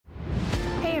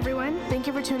Thank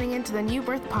you for tuning in to the New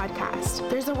Birth Podcast.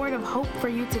 There's a word of hope for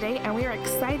you today, and we are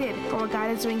excited for what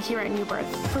God is doing here at New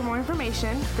Birth. For more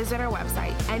information, visit our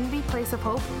website,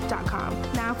 nvplaceofhope.com.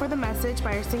 Now for the message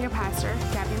by our senior pastor,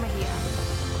 Gabby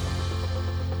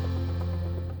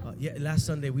Mejia. Last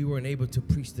Sunday we weren't able to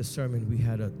preach the sermon. We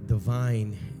had a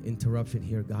divine interruption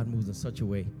here. God moves in such a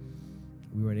way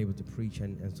we weren't able to preach.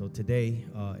 And so today,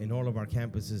 in all of our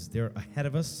campuses, they're ahead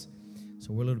of us.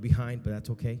 So we're a little behind, but that's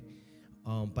okay.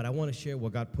 But I want to share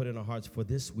what God put in our hearts for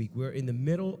this week. We're in the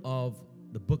middle of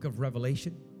the book of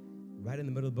Revelation, right in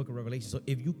the middle of the book of Revelation. So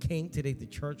if you came today to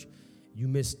church, you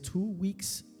missed 2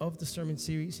 weeks of the sermon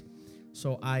series.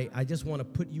 So I just want to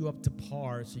put you up to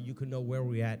par so you can know where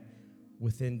we're at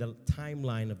within the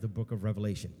timeline of the book of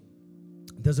Revelation.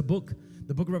 There's a book,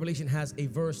 the book of Revelation has a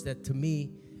verse that to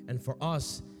me and for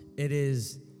us, it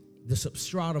is the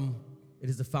substratum, it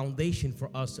is the foundation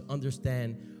for us to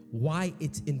understand why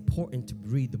it's important to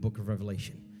read the book of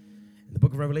Revelation. In the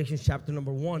book of Revelation, chapter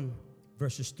number 1,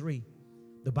 verses 3,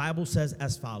 the Bible says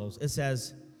as follows. It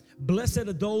says, "Blessed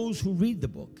are those who read the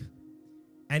book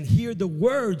and hear the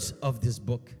words of this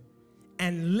book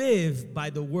and live by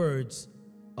the words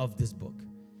of this book."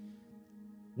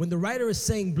 When the writer is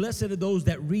saying, blessed are those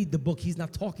that read the book, he's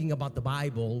not talking about the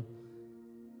Bible,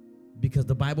 because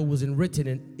the Bible wasn't written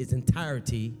in its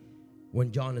entirety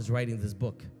when John is writing this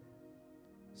book.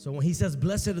 So when he says,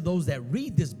 blessed are those that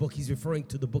read this book, he's referring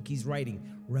to the book he's writing,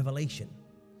 Revelation.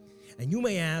 And you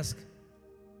may ask,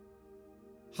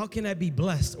 how can I be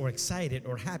blessed or excited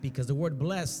or happy? Because the word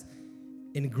blessed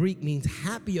in Greek means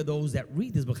happy are those that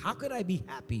read this book. How could I be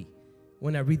happy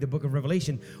when I read the book of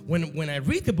Revelation? When I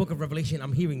read the book of Revelation,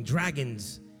 I'm hearing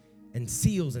dragons and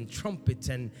seals and trumpets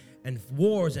and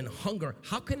wars and hunger.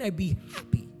 How can I be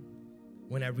happy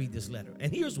when I read this letter?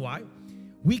 And here's why.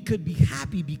 We could be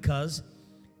happy because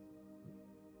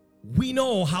we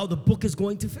know how the book is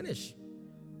going to finish.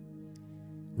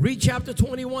 Read chapter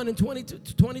 21 and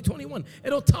 21.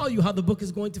 It'll tell you how the book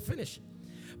is going to finish.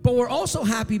 But we're also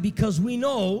happy because we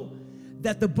know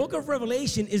that the book of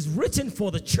Revelation is written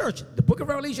for the church. The book of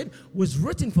Revelation was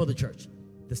written for the church.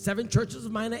 The 7 churches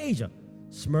of Minor Asia: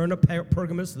 Smyrna,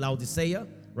 Pergamos, Laodicea,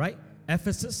 right?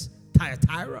 Ephesus,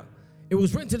 Thyatira. It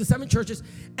was written to the 7 churches.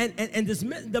 And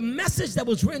the message that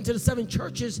was written to the 7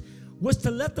 churches was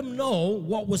to let them know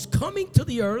what was coming to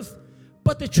the earth,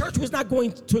 but the church was not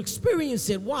going to experience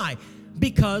it. Why?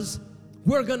 Because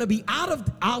we're going to be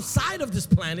outside of this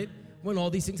planet when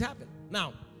all these things happen.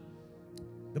 Now,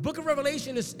 the book of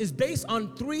Revelation is based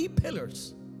on 3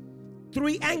 pillars,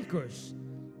 3 anchors,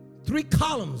 3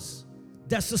 columns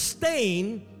that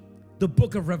sustain the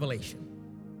book of Revelation.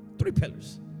 3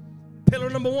 pillars.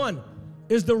 Pillar number 1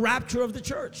 is the rapture of the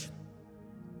church.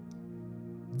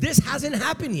 This hasn't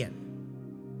happened yet.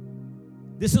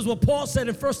 This is what Paul said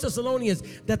in 1 Thessalonians,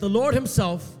 that the Lord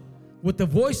himself, with the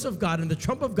voice of God and the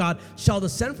trump of God, shall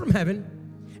descend from heaven,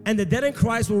 and the dead in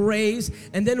Christ will raise,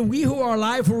 and then we who are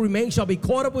alive who remain shall be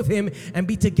caught up with him and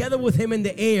be together with him in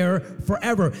the air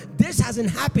forever. This hasn't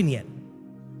happened yet.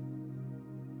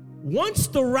 Once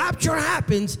the rapture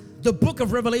happens, the book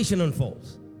of Revelation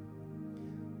unfolds.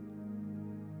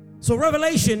 So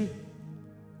Revelation,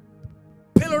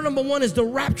 pillar number 1 is the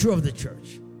rapture of the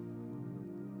church.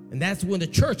 And that's when the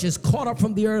church is caught up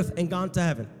from the earth and gone to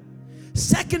heaven.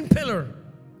 Second pillar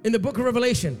in the book of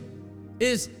Revelation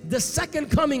is the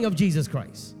second coming of Jesus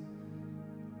Christ.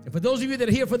 And for those of you that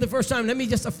are here for the first time, let me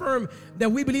just affirm that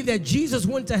we believe that Jesus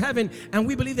went to heaven, and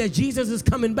we believe that Jesus is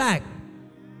coming back.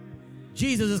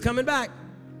 Jesus is coming back.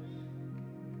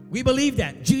 We believe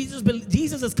that. Jesus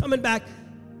is coming back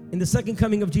in the second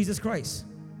coming of Jesus Christ.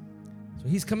 So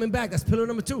he's coming back. That's pillar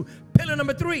number 2. Pillar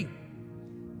number 3,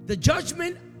 the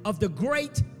judgment of the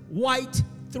great white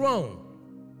throne.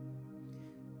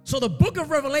 So the book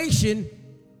of Revelation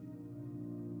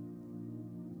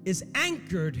is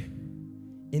anchored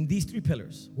in these 3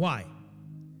 pillars. Why?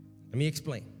 Let me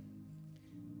explain.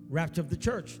 Rapture of the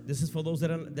church. This is for those that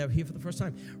are here for the first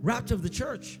time. Rapture of the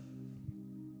church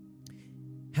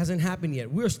hasn't happened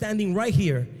yet. We're standing right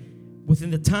here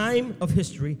within the time of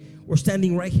history. We're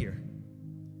standing right here.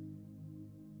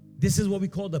 This is what we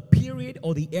call the period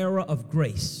or the era of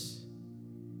grace.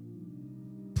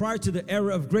 Prior to the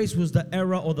era of grace was the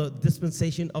era or the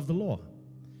dispensation of the law.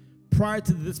 Prior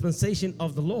to the dispensation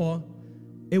of the law,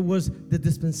 it was the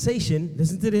dispensation,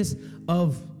 listen to this,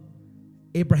 of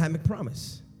Abrahamic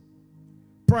promise.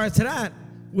 Prior to that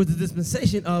was the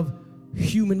dispensation of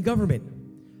human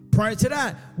government. Prior to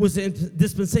that was the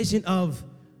dispensation of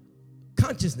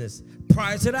consciousness.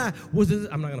 Prior to that was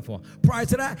Prior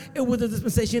to that, it was the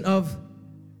dispensation of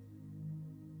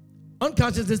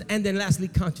unconsciousness, and then lastly,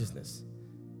 consciousness.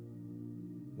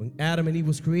 When Adam and Eve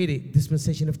was created,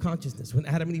 dispensation of consciousness. When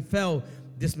Adam and Eve fell,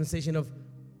 dispensation of.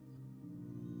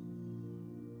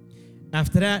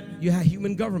 After that, you had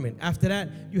human government. After that,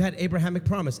 you had Abrahamic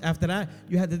promise. After that,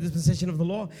 you had the dispensation of the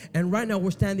law. And right now, we're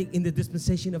standing in the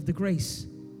dispensation of the grace,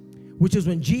 which is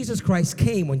when Jesus Christ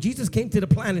came. When Jesus came to the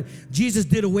planet, Jesus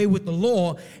did away with the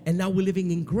law, and now we're living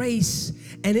in grace.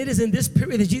 And it is in this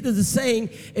period that Jesus is saying,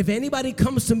 if anybody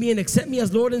comes to me and accept me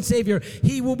as Lord and Savior,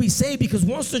 he will be saved, because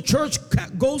once the church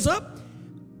goes up,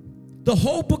 the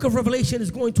whole book of Revelation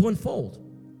is going to unfold.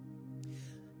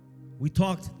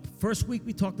 First week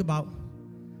we talked about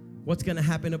what's going to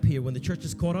happen up here when the church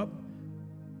is caught up.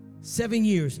 7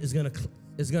 years is going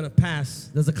to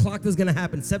pass. There's a clock that's going to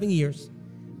happen, 7 years.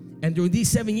 And during these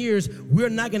 7 years, we're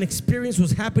not going to experience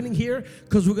what's happening here,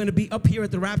 because we're going to be up here at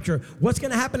the rapture. What's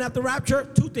going to happen at the rapture?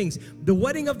 2 things. The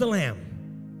wedding of the Lamb.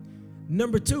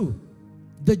 Number 2,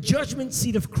 the judgment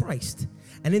seat of Christ.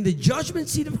 And in the judgment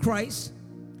seat of Christ,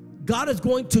 God is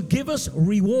going to give us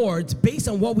rewards based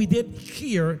on what we did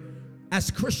here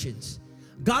as Christians.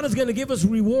 God is going to give us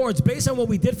rewards based on what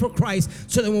we did for Christ,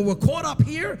 so that when we're caught up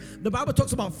here, the Bible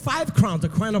talks about 5 crowns: the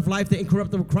crown of life, the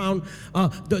incorruptible crown,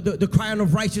 the crown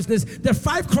of righteousness. There are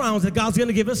 5 crowns that God's going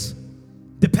to give us,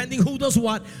 depending who does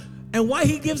what. And why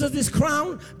he gives us this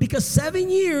crown? Because 7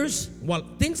 years, while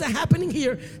things are happening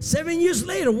here, 7 years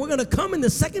later, we're going to come in the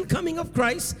second coming of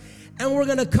Christ, and we're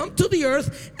going to come to the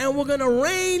earth, and we're going to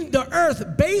reign the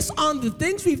earth based on the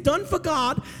things we've done for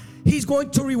God. He's going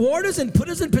to reward us and put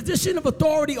us in position of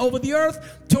authority over the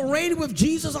earth to reign with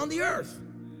Jesus on the earth.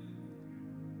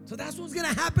 So that's what's going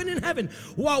to happen in heaven.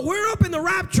 While we're up in the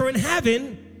rapture in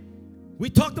heaven,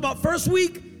 we talked about first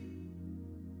week,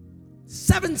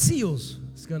 7 seals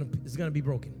is going to be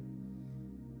broken.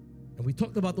 And we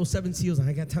talked about those 7 seals, and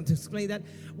I got time to explain that,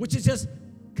 which is just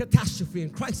catastrophe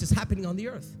and crisis happening on the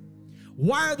earth.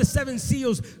 Why are the 7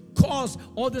 seals cause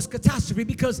all this catastrophe?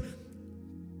 Because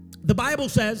the Bible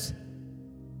says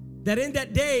that in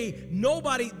that day,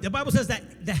 the Bible says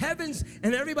that the heavens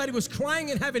and everybody was crying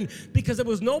in heaven because there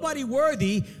was nobody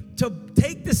worthy to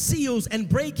take the seals and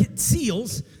break its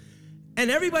seals. And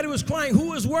everybody was crying,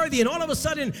 who is worthy? And all of a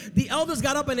sudden, the elders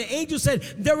got up and the angel said,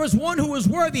 there is one who is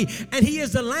worthy, and he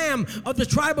is the Lamb of the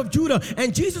tribe of Judah.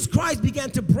 And Jesus Christ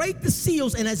began to break the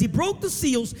seals. And as he broke the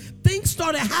seals, things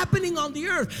started happening on the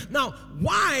earth. Now,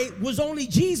 why was only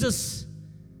Jesus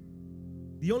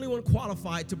the only one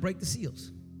qualified to break the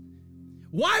seals?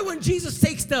 Why, when Jesus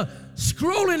takes the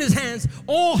scroll in his hands,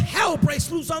 all hell breaks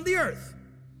loose on the earth?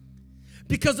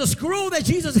 Because the scroll that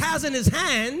Jesus has in his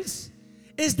hands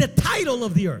is the title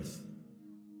of the earth.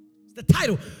 It's the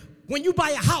title. When you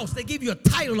buy a house, they give you a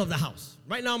title of the house.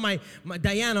 Right now, my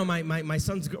Diana, my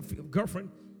son's girlfriend,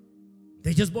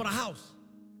 they just bought a house.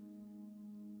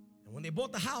 And when they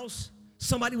bought the house,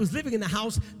 somebody was living in the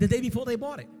house the day before they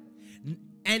bought it.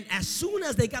 And as soon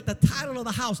as they got the title of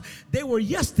the house, they were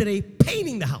yesterday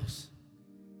painting the house.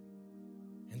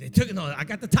 And they took it, no, I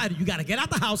got the title, you got to get out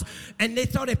the house. And they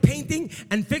started painting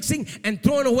and fixing and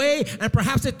throwing away. And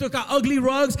perhaps they took out ugly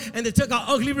rugs and they took out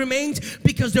ugly remains,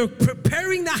 because they're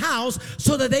preparing the house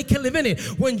so that they can live in it.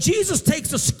 When Jesus takes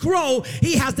the scroll,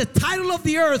 he has the title of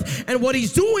the earth. And what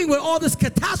he's doing with all this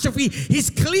catastrophe, he's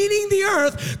cleaning the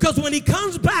earth, because when he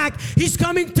comes back, he's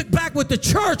coming back with the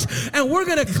church, and we're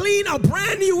going to clean a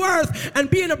brand new earth and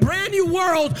be in a brand new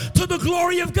world to the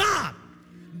glory of God.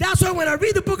 That's why when I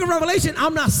read the book of Revelation,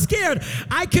 I'm not scared.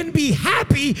 I can be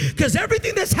happy, because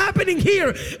everything that's happening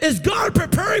here is God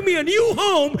preparing me a new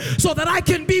home so that I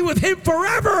can be with him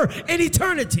forever in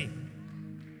eternity.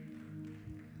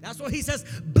 That's why he says,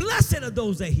 blessed are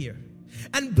those that hear,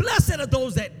 and blessed are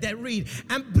those that read,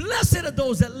 and blessed are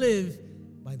those that live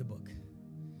by the book.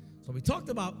 So we talked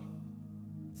about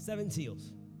 7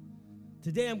 seals.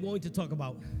 Today I'm going to talk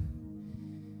about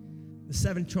the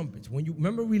 7 trumpets. When you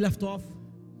remember, we left off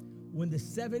when the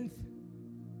 7th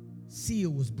seal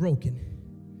was broken.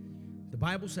 The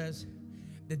Bible says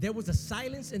that there was a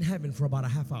silence in heaven for about a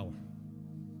half hour.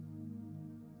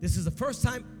 This is the first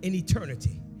time in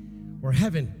eternity where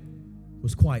heaven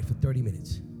was quiet for 30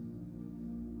 minutes.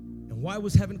 And why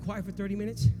was heaven quiet for 30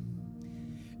 minutes?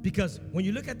 Because when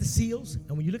you look at the seals,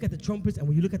 and when you look at the trumpets, and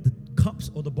when you look at the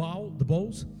cups or the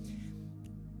bowls,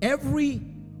 every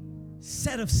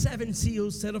set of 7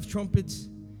 seals, set of trumpets,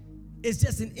 is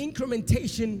just an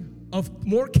incrementation of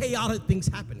more chaotic things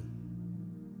happening.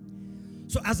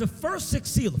 So as the first 6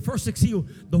 seal,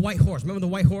 the white horse. Remember the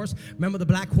white horse? Remember the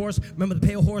black horse? Remember the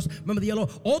pale horse? Remember the yellow?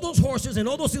 All those horses and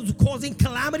all those seals were causing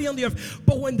calamity on the earth.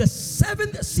 But when the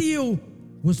 7th seal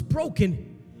was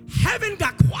broken, heaven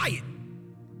got quiet.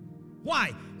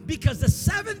 Why? Because the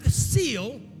 7th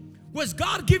seal Was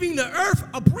God giving the earth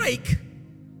a break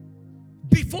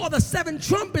before the 7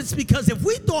 trumpets? Because if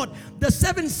we thought the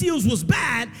 7 seals was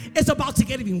bad, it's about to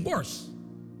get even worse.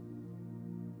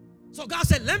 So God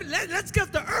said, let's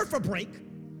give the earth a break,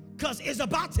 because it's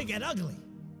about to get ugly.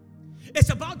 It's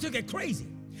about to get crazy.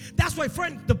 That's why,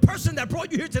 friend, the person that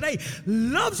brought you here today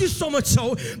loves you so much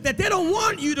so that they don't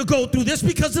want you to go through this,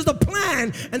 because there's a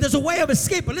plan and there's a way of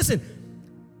escape. But listen,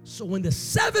 so when the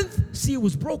 7th seal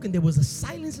was broken, there was a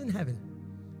silence in heaven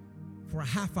for a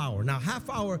half hour. Now, half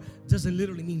hour doesn't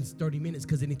literally mean 30 minutes,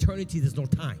 because in eternity there's no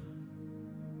time.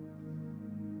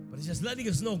 But it's just letting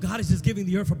us know God is just giving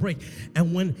the earth a break.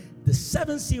 And when the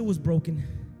 7th seal was broken,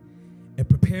 it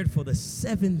prepared for the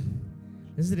 7,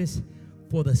 listen to this,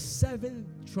 for the 7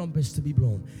 trumpets to be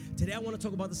blown. Today I want to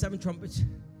talk about the 7 trumpets,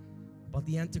 about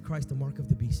the Antichrist, the mark of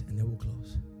the beast, and then we'll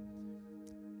close.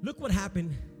 Look what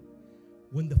happened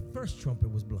when the first trumpet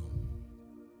was blown.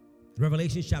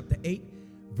 Revelation chapter 8,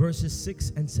 verses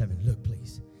 6 and 7. Look,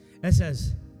 please. It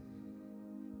says,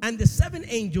 and the 7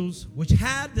 angels which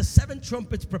had the 7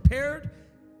 trumpets prepared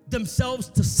themselves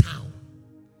to sound.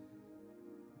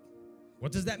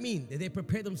 What does that mean? That they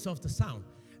prepared themselves to sound.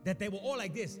 That they were all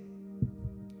like this.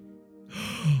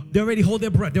 They already hold their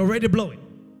breath. They're ready to blow it.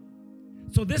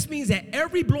 So this means that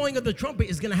every blowing of the trumpet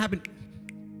is going to happen.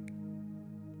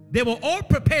 They were all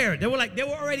prepared. They were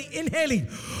already inhaling,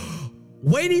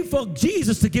 waiting for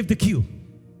Jesus to give the cue.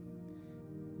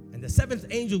 And the 7th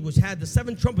angel, which had the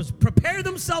 7 trumpets, prepared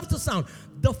themselves to sound.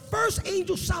 The first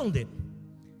angel sounded,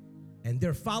 and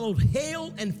there followed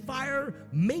hail and fire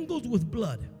mingled with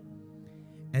blood,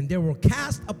 and they were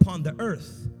cast upon the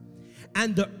earth.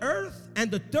 And the earth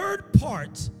and the 3rd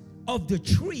part of the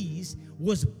trees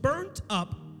was burnt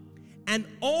up, and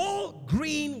all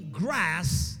green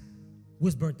grass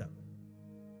was burnt up.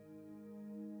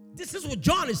 This is what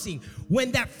John is seeing.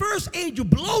 When that first angel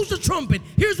blows the trumpet,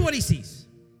 here's what he sees.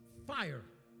 Fire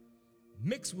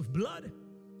mixed with blood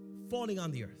falling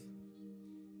on the earth.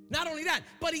 Not only that,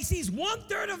 but he sees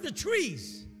 1/3 of the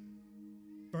trees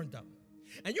burnt up.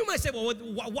 And you might say, well,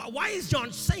 why is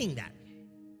John saying that?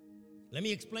 Let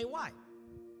me explain why.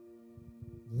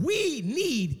 We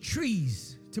need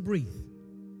trees to breathe.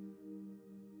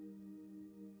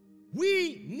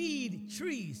 We need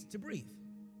trees to breathe.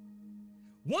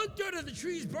 1/3 of the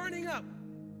trees burning up.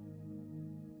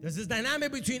 There's this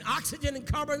dynamic between oxygen and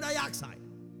carbon dioxide.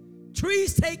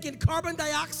 Trees take in carbon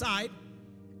dioxide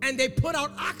and they put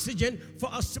out oxygen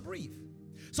for us to breathe.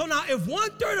 So now if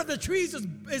 1/3 of the trees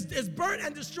is burnt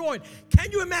and destroyed,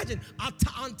 can you imagine on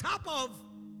top of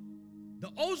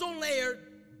the ozone layer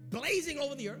blazing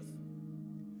over the earth,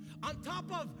 on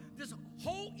top of this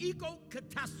whole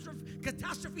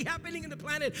catastrophe happening in the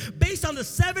planet based on the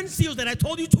 7 seals that I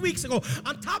told you 2 weeks ago,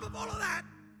 on top of all of that,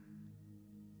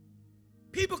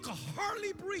 people could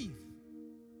hardly breathe.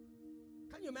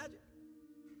 Can you imagine?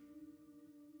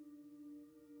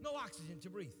 No oxygen to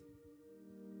breathe.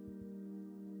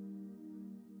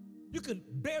 You could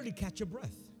barely catch your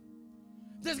breath.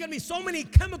 There's going to be so many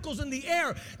chemicals in the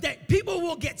air that people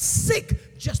will get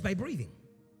sick just by breathing.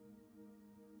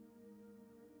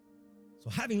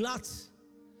 So having lots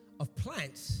of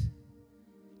plants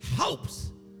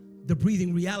helps the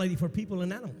breathing reality for people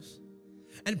and animals.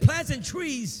 And plants and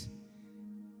trees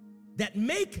that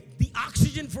make the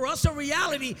oxygen for us a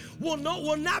reality will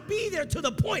not be there to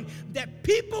the point that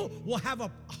people will have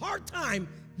a hard time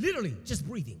literally just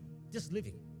breathing, just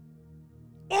living.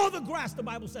 All the grass, the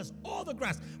Bible says, all the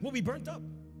grass will be burnt up.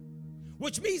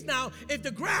 Which means now, if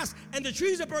the grass and the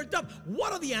trees are burnt up,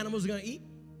 what are the animals going to eat?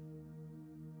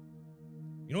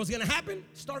 You know what's going to happen?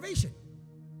 Starvation.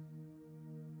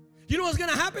 You know what's going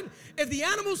to happen? If the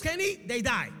animals can't eat, they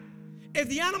die. If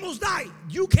the animals die,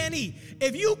 you can't eat.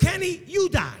 If you can't eat, you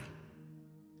die.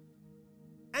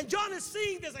 And John is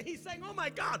seeing this and he's saying, oh my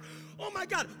God,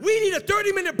 we need a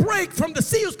 30-minute break from the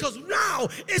seals because now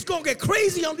it's going to get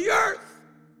crazy on the earth.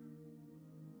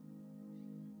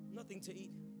 Nothing to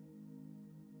eat.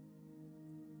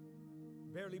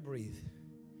 Barely breathe.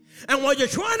 And while you're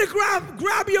trying to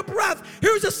grab your breath,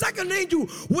 here's a second angel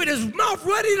with his mouth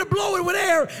ready to blow it with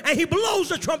air, and he blows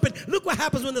the trumpet. Look what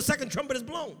happens when the second trumpet is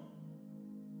blown.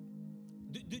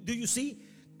 Do you see?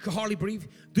 Can hardly breathe.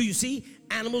 Do you see?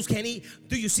 Animals can't eat.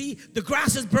 Do you see? The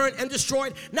grass is burnt and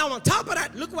destroyed. Now on top of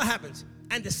that, look what happens.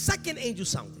 And the second angel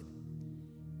sounded.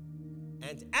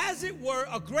 And as it were,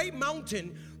 a great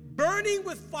mountain burning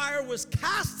with fire was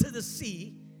cast to the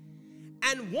sea,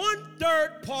 and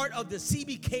 1/3 part of the sea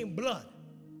became blood.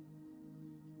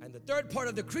 And the 1/3 part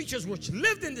of the creatures which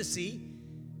lived in the sea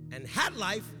and had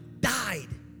life died.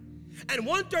 And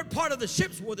 1/3 part of the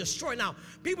ships were destroyed. Now,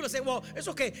 people will say, well, it's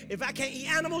okay. If I can't eat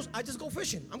animals, I just go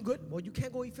fishing. I'm good. Well, you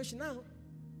can't go eat fishing now.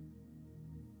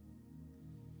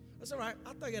 That's all right.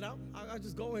 I'll thug it out. I'll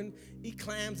just go and eat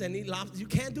clams and eat lobsters. You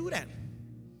can't do that.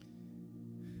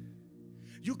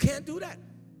 You can't do that.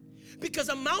 Because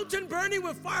a mountain burning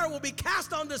with fire will be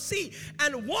cast on the sea,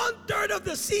 and 1/3 of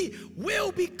the sea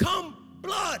will become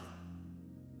blood.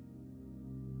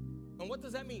 And what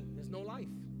does that mean? There's no life.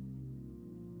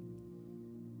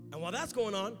 And while that's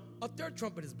going on, a third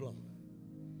trumpet is blown.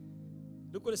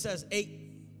 Look what it says,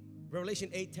 Revelation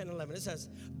 8, 10, 11. It says,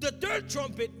 the third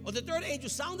trumpet, or the third angel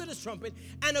sounded his trumpet,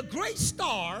 and a great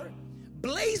star,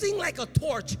 blazing like a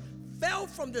torch, fell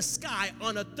from the sky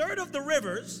on a third of the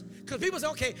rivers. Because people say,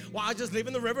 okay, well, I'll just live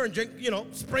in the river and drink,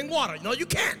 spring water. No, you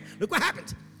can't. Look what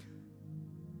happened.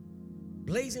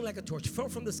 Blazing like a torch, fell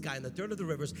from the sky in a third of the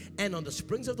rivers and on the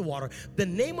springs of the water. The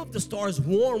name of the star is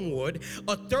wormwood.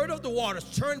 A third of the waters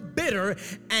turned bitter,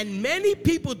 and many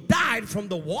people died from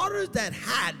the waters that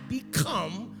had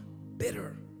become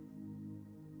bitter.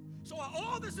 So while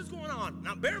all this is going on,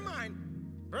 now bear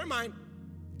in mind,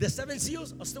 the 7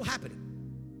 seals are still happening.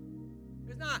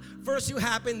 It's not first seal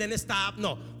happened, then it stopped.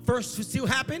 No, first seal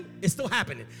happened, it's still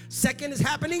happening. Second is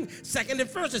happening, second and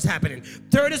first is happening.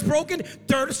 Third is broken,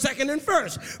 third, second, and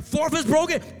first. Fourth is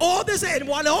broken. All this, and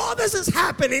while all this is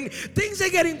happening, things are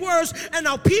getting worse, and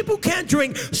now people can't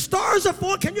drink. Stars are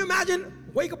falling. Can you imagine?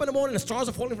 Wake up in the morning and stars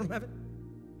are falling from heaven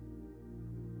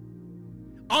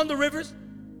on the rivers,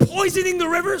 poisoning the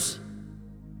rivers.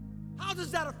 How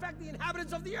does that affect the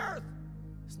inhabitants of the earth?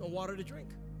 There's no water to drink.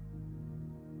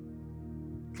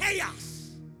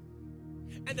 Chaos.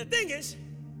 And the thing is,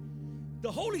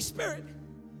 the Holy Spirit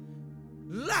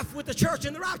left with the church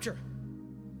in the rapture.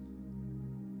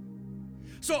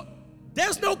 So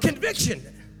there's no conviction,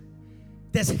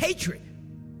 there's hatred.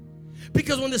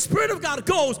 Because when the Spirit of God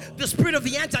goes, the spirit of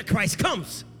the Antichrist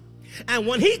comes. And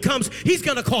when he comes, he's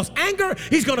going to cause anger,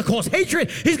 he's going to cause hatred,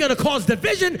 he's going to cause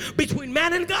division between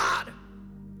man and God.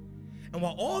 And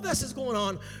while all this is going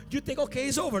on, you think, okay,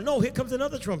 it's over. No, here comes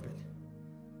another trumpet.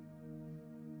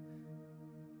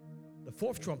 The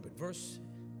fourth trumpet, verse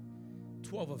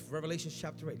 12 of Revelation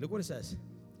chapter 8. Look what it says.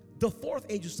 The fourth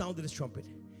angel sounded his trumpet,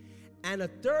 and a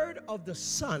third of the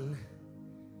sun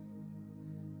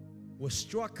was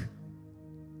struck,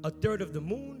 a third of the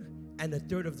moon, and a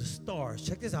third of the stars.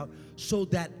 Check this out. So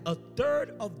that a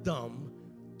third of them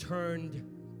turned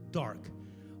dark.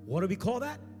 What do we call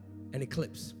that? An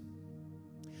eclipse.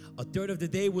 A third of the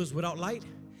day was without light,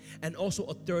 and also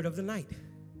a third of the night.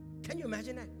 Can you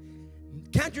imagine that?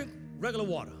 Can't drink regular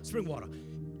water, spring water.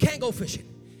 Can't go fishing.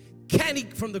 Can't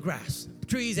eat from the grass,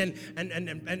 trees, and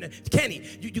can't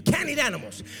eat. You can't eat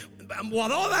animals.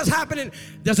 While all that's happening,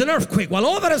 there's an earthquake. While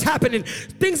all that is happening,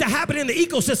 things are happening in the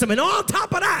ecosystem. And on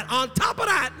top of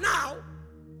that, now,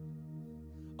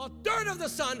 a third of the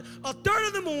sun, a third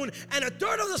of the moon, and a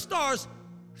third of the stars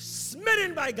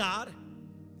smitten by God,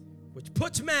 which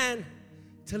puts man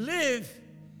to live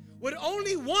with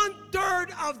only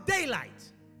 1/3 of daylight.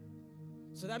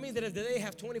 So that means that if the day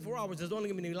have 24 hours, there's only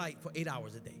going to be light for 8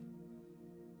 hours a day.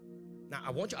 Now, I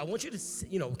want you to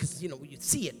see, because, you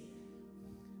see it.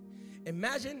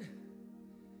 Imagine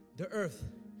the earth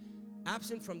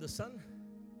absent from the sun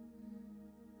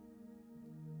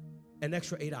an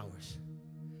extra 8 hours.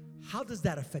 How does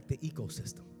that affect the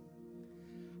ecosystem?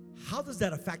 How does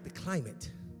that affect the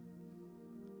climate?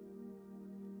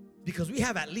 Because we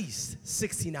have at least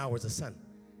 16 hours of sun.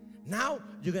 Now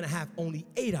you're going to have only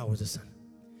 8 hours of sun.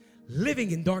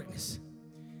 Living in darkness,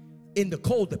 in the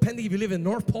cold, depending if you live in the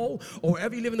North Pole or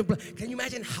wherever you live in the... Can you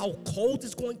imagine how cold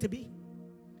it's going to be?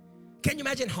 Can you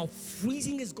imagine how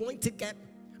freezing it's going to get?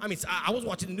 I mean, I was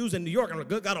watching the news in New York, and I'm like,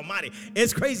 good God Almighty,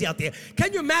 it's crazy out there.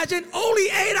 Can you imagine only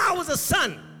 8 hours of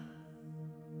sun?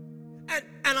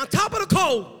 And on top of the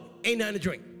cold, ain't nothing to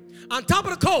drink. On top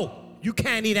of the cold, you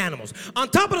can't eat animals. On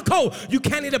top of the cold, you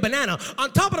can't eat a banana.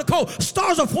 On top of the cold,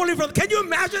 stars are falling from... Can you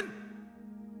imagine?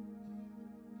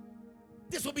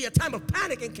 This will be a time of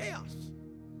panic and chaos.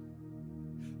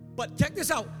 But check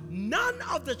this out. None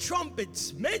of the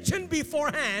trumpets mentioned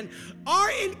beforehand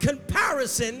are in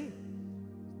comparison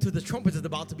to the trumpets that's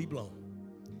about to be blown.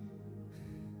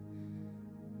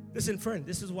 Listen, friend,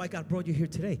 this is why God brought you here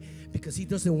today. Because he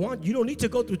doesn't want, you don't need to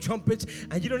go through trumpets,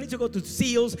 and you don't need to go through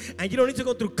seals, and you don't need to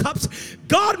go through cups.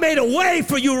 God made a way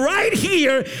for you right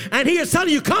here, and he is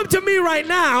telling you, come to me right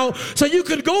now, so you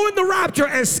could go in the rapture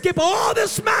and skip all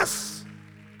this mess.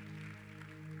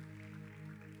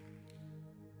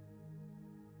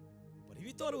 But if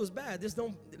you thought it was bad,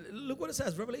 look what it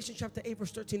says. Revelation chapter 8,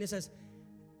 verse 13, it says,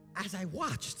 as I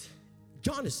watched,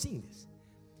 John is seeing this.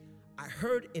 I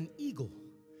heard an eagle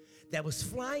that was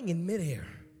flying in midair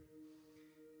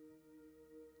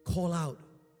call out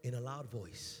in a loud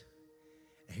voice.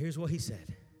 And here's what he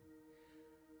said.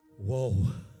 Whoa.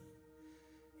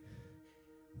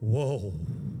 Whoa.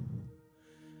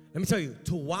 Let me tell you,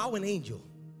 to wow an angel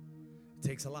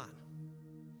takes a lot.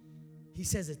 He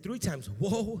says it 3 times.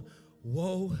 Whoa,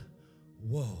 whoa,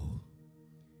 whoa.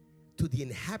 To the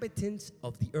inhabitants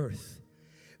of the earth,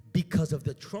 because of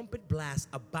the trumpet blast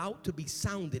about to be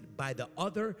sounded by the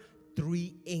other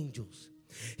 3 angels.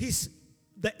 This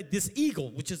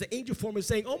eagle, which is the angel form, is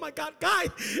saying, oh my God, guys,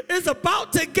 it's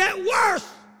about to get worse.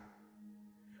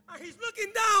 He's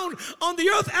looking down on the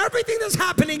earth, everything that's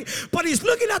happening, but he's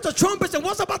looking at the trumpets and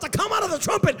what's about to come out of the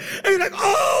trumpet. And he's like,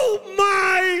 oh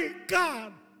my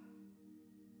God.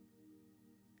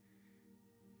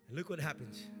 And look what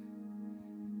happens.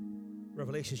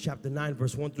 Revelation chapter 9,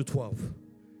 verse 1 through 12.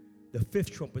 The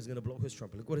 5th trumpet is going to blow his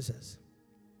trumpet. Look what it says.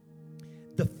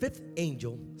 The 5th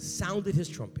angel sounded his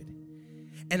trumpet,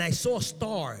 and I saw a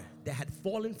star that had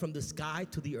fallen from the sky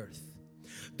to the earth.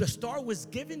 The star was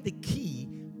given the key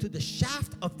to the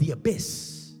shaft of the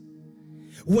abyss.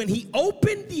 When he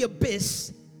opened the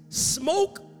abyss,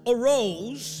 smoke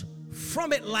arose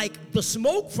from it like the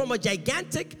smoke from a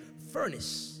gigantic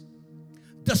furnace.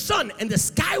 The sun and the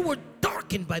sky were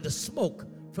darkened by the smoke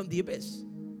from the abyss.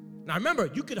 Now remember,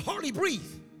 you could hardly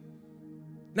breathe.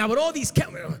 Now with all these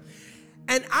cameras,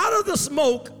 and out of the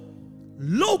smoke,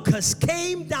 locusts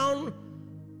came down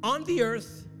on the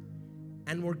earth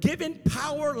and were given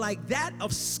power like that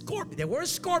of scorpions. There were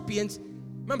scorpions.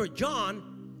 Remember, John,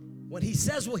 when he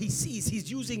says what he sees, he's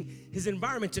using his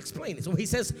environment to explain it. So when he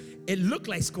says it looked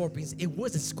like scorpions, it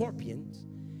wasn't scorpions.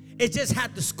 It just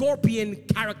had the scorpion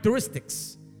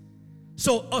characteristics.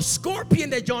 So a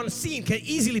scorpion that John has seen can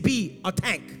easily be a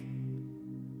tank.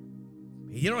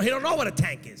 He don't know what a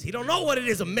tank is. He don't know what it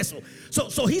is, a missile.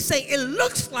 So he's saying it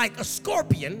looks like a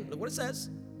scorpion. Look what it says.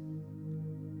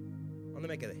 On the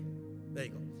make of it. There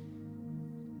you go.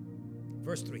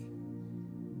 Verse 3.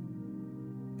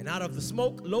 And out of the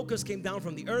smoke, locusts came down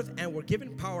from the earth and were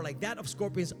given power like that of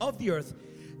scorpions of the earth.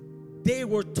 They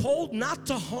were told not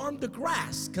to harm the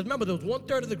grass. Because remember, there was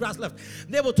 1/3 of the grass left.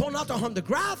 They were told not to harm the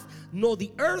grass, nor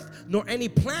the earth, nor any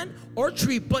plant or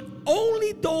tree, but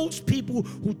only those people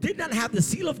who did not have the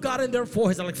seal of God in their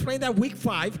foreheads. I'll explain that week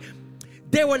 5.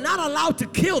 They were not allowed to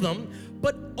kill them,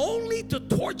 but only to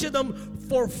torture them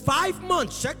for 5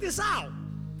 months. Check this out.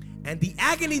 And the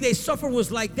agony they suffered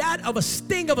was like that of a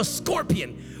sting of a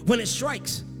scorpion when it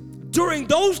strikes. During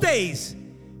those days,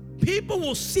 people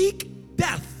will seek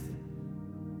death,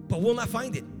 but will not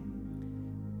find it.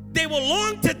 They will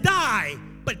long to die,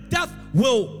 but death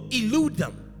will elude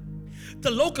them. The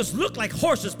locusts looked like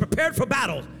horses prepared for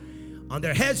battle. On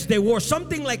their heads they wore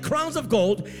something like crowns of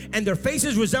gold, and their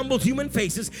faces resembled human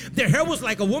faces. Their hair was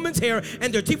like a woman's hair,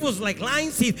 and their teeth was like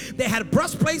lion's teeth. They had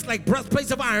breastplates like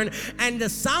breastplates of iron, and the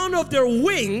sound of their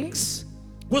wings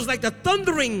was like the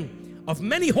thundering of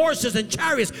many horses and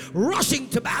chariots rushing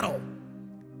to battle.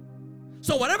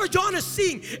 So whatever John is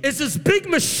seeing is this big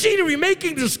machinery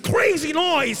making this crazy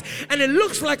noise, and it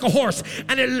looks like a horse,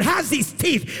 and it has these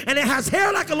teeth, and it has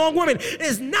hair like a long woman.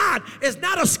 It's not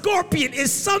a scorpion,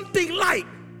 it's something light.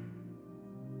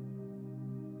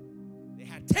 They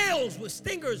had tails with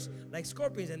stingers like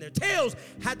scorpions, and their tails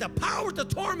had the power to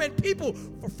torment people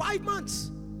for 5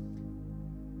 months.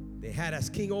 They had as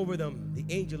king over them the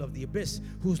angel of the abyss,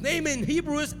 whose name in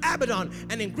Hebrew is Abaddon,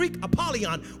 and in Greek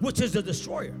Apollyon, which is the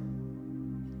destroyer.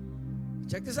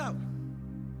 Check this out.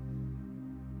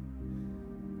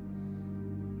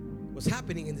 What's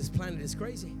happening in this planet is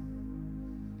crazy.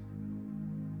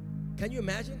 Can you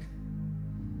imagine?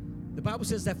 The Bible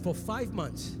says that for 5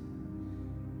 months,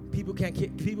 people can't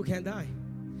die.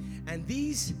 And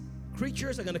these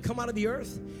creatures are going to come out of the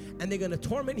earth, and they're going to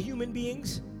torment human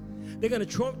beings. They're going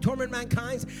to torment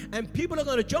mankind, and people are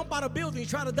going to jump out of buildings,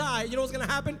 try to die. You know what's going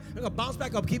to happen? They're going to bounce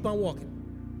back up, keep on walking.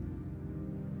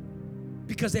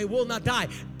 Because they will not die.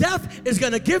 Death is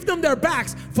going to give them their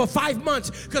backs for 5 months.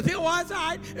 Because people, oh, it's all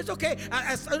right, it's okay.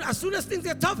 As soon as things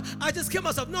get tough, I just kill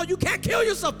myself. No, you can't kill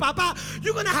yourself, Papa.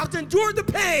 You're going to have to endure the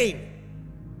pain.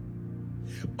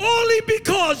 Only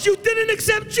because you didn't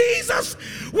accept Jesus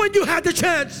when you had the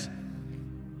chance.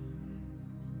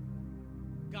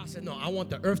 God said, no, I want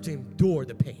the earth to endure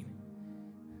the pain.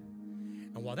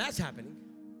 And while that's happening,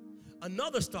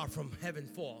 another star from heaven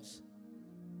falls.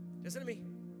 Listen to me.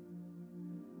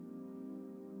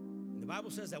 The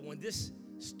Bible says that when this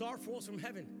star falls from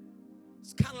heaven,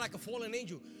 it's kind of like a fallen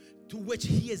angel, to which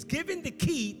he is given the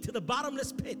key to the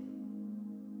bottomless pit.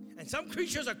 And some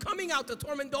creatures are coming out to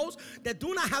torment those that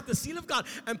do not have the seal of God.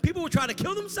 And people will try to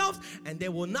kill themselves, and they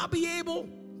will not be able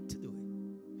to do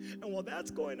it. And while that's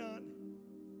going on,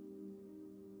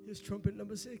 here's trumpet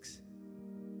number 6.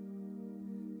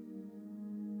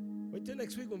 Wait till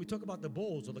next week when we talk about the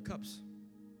bowls or the cups.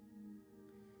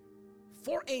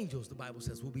 4 angels, the Bible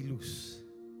says, will be loose.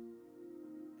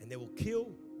 And they will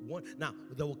kill one. Now,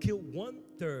 they will kill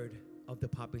 1/3 of the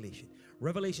population.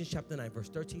 Revelation chapter 9, verse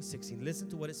 13, 16. Listen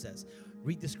to what it says.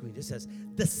 Read the screen. It says,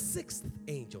 the 6th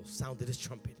angel sounded his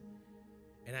trumpet.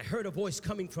 And I heard a voice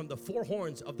coming from the 4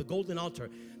 horns of the golden altar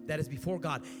that is before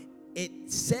God.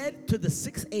 It said to the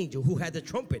 6th angel who had the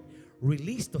trumpet,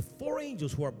 release the 4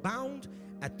 angels who are bound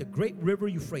at the great river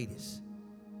Euphrates.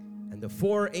 And the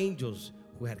 4 angels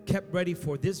who had kept ready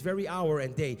for this very hour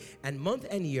and day and month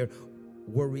and year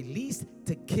were released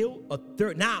to kill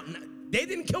 1/3. Now, they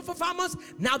didn't kill for 5 months.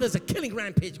 Now there's a killing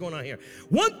rampage going on here.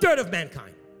 1/3 of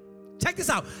mankind. Check this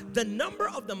out. The number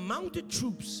of the mounted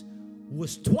troops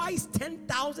was twice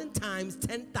 10,000 times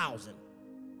 10,000.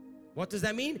 What does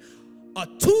that mean? A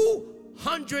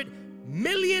 200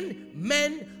 million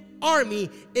men army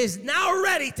is now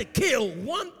ready to kill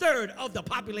 1/3 of the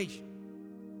population.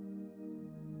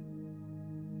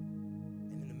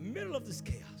 And in the middle of this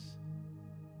chaos,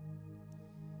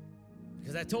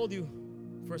 because I told you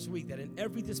first week that in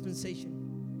every dispensation,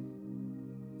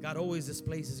 God always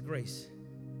displays His grace.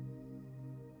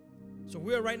 So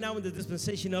we are right now in the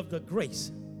dispensation of the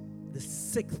grace, the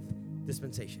 6th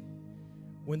dispensation.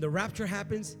 When the rapture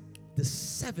happens, the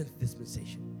 7th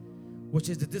dispensation, which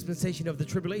is the dispensation of the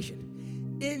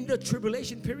tribulation. In the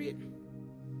tribulation period,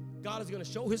 God is going to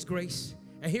show His grace,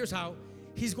 and here's how.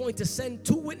 He's going to send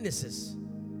 2 witnesses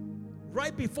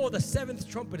right before the 7th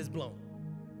trumpet is blown.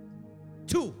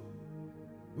 2.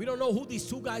 We don't know who these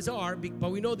 2 guys are, but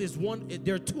we know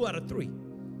there are 2 out of 3.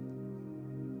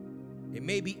 It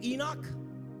may be Enoch,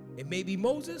 it may be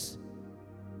Moses,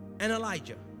 and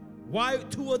Elijah. Why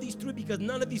 2 of these 3? Because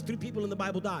none of these 3 people in the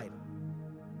Bible died.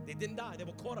 They didn't die. They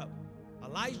were caught up.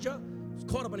 Elijah was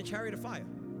caught up in a chariot of fire.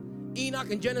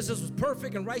 Enoch in Genesis was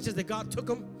perfect and righteous that God took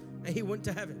him and he went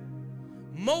to heaven.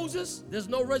 Moses, there's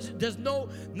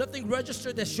nothing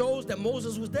registered that shows that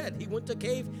Moses was dead. He went to a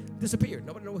cave, disappeared.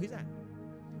 Nobody knows where he's at.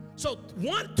 So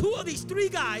 2 of these 3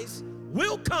 guys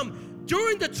will come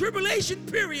during the tribulation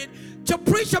period to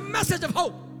preach a message of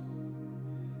hope.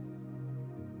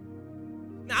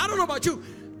 Now, I don't know about you.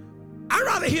 I'd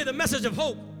rather hear the message of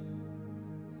hope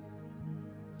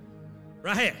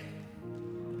right here.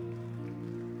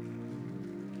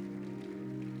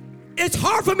 It's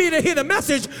hard for me to hear the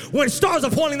message when stars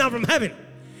are falling down from heaven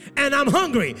and I'm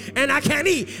hungry and I can't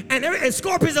eat and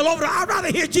scorpions all over. I'd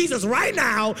rather hear Jesus right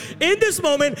now in this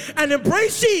moment and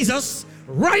embrace Jesus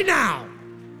right now.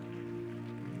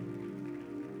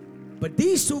 But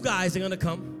these 2 guys are going to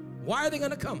come. Why are they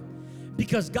going to come?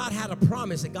 Because God had a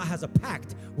promise and God has a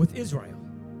pact with Israel.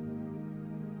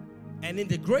 And in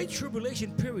the great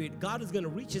tribulation period, God is going to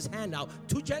reach His hand out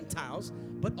to Gentiles,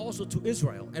 but also to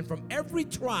Israel. And from every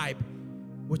tribe,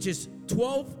 which is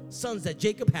 12 sons that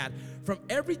Jacob had, from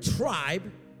every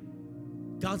tribe,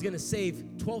 God's going to save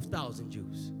 12,000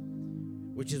 Jews.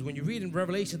 Which is when you read in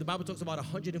Revelation, the Bible talks about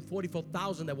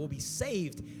 144,000 that will be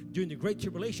saved during the great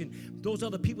tribulation. Those are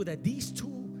the people that these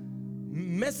 2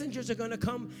 messengers are going to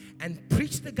come and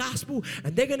preach the gospel,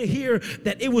 and they're going to hear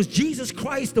that it was Jesus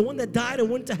Christ, the one that died and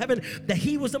went to heaven, that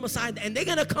He was the Messiah, and they're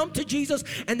going to come to Jesus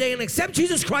and they're going to accept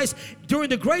Jesus Christ during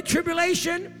the great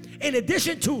tribulation, in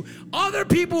addition to other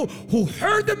people who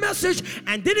heard the message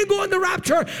and didn't go in the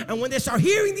rapture. And when they start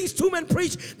hearing these 2 men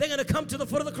preach, they're going to come to the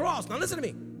foot of the cross. Now listen to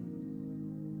me.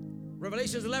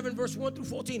 Revelations 11 verse 1 through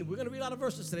 14. We're going to read a lot of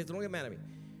verses today, so don't get mad at me.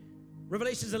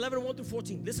 Revelations 11 1 through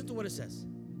 14. Listen to what it says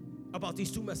about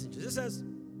these 2 messengers. It says,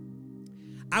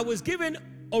 I was given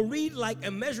a reed like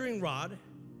a measuring rod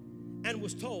and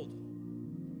was told,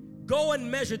 go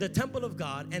and measure the temple of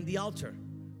God and the altar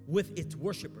with its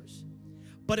worshipers,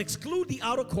 but exclude the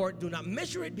outer court. Do not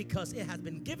measure it, because it has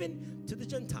been given to the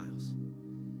Gentiles.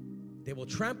 They will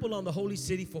trample on the holy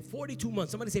city for 42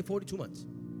 months. Somebody say 42 months.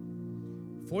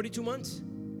 42 months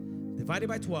divided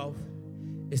by 12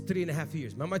 is 3.5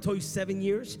 years. Remember I told you 7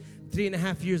 years,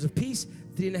 3.5 years of peace,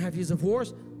 3.5 years of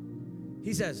wars.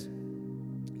 He says,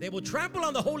 they will trample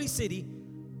on the holy city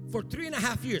for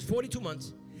 3.5 years, 42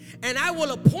 months. And I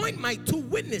will appoint my 2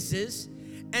 witnesses,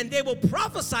 and they will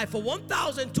prophesy for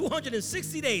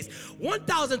 1,260 days.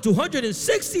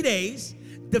 1,260 days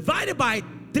divided by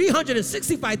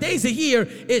 365 days a year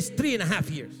is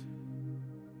 3.5 years.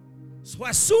 So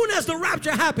as soon as the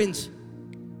rapture happens,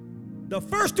 the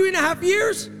first 3.5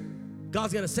 years,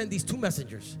 God's going to send these 2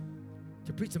 messengers to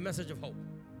to preach a message of hope.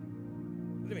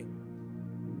 What do you mean?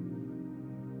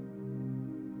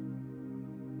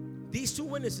 These two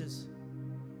witnesses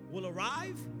will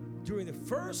arrive during the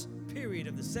first period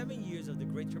of the 7 years of the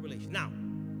Great Tribulation. Now,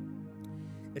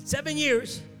 in 7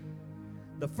 years,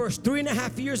 the first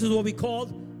 3.5 years is what we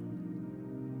call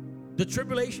the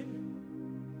tribulation.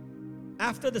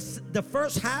 After the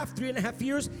first half, 3.5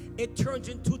 years, it turns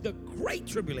into the Great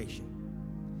Tribulation.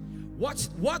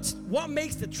 What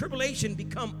makes the tribulation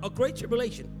become a Great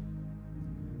Tribulation?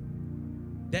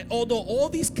 That although all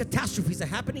these catastrophes are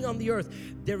happening on the earth,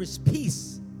 there is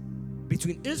peace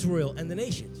between Israel and the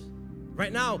nations.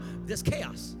 Right now, there's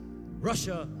chaos.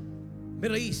 Russia,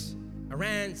 Middle East,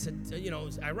 Iran,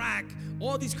 Iraq,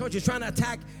 all these countries trying to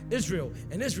attack Israel,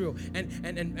 and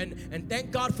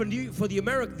thank God for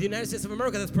the United States of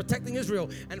America that's protecting Israel,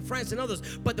 and France and others.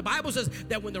 But the Bible says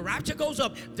that when the rapture goes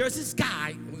up, there's this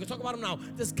guy, we're going to talk about him now,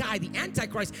 this guy, the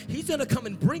Antichrist, he's going to come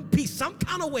and bring peace some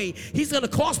kind of way. He's going to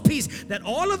cause peace, that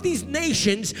all of these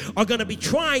nations are going to be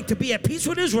trying to be at peace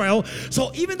with Israel.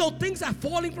 So even though things are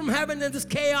falling from heaven and there's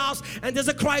chaos and there's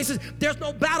a crisis, there's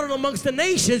no battle amongst the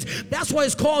nations. That's why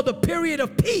it's called the period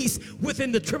of peace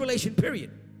within the tribulation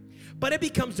period. But it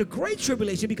becomes the Great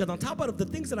Tribulation because on top of the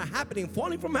things that are happening,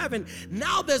 falling from heaven,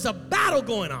 now there's a battle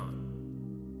going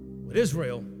on with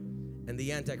Israel and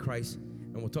the Antichrist,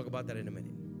 and we'll talk about that in a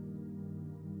minute.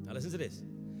 Now listen to this.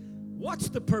 What's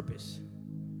the purpose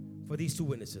for these two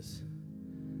witnesses?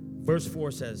 Verse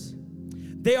 4 says,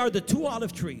 they are the two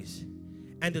olive trees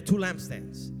and the two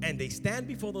lampstands, and they stand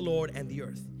before the Lord and the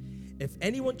earth. If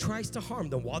anyone tries to harm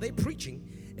them while they're preaching,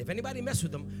 if anybody messes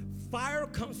with them, fire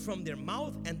comes from their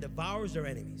mouth and devours their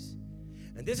enemies.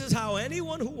 And this is how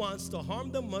anyone who wants to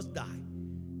harm them must die.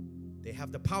 They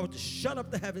have the power to shut up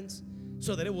the heavens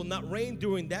so that it will not rain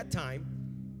during that time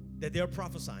that they're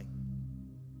prophesying.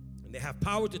 And they have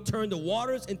power to turn the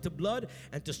waters into blood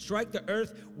and to strike the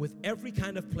earth with every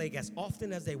kind of plague as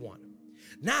often as they want.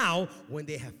 Now, when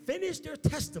they have finished their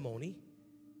testimony,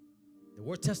 the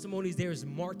word testimony there is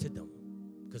martyrdom,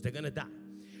 because they're going to die.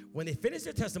 When they finish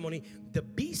their testimony, the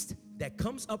beast that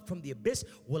comes up from the abyss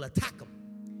will attack them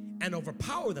and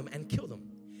overpower them and kill them.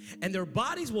 And their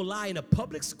bodies will lie in a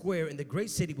public square in the great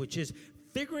city, which is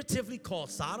figuratively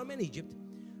called Sodom and Egypt,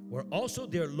 where also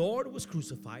their Lord was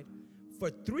crucified.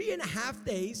 For 3.5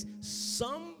 days,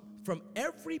 some from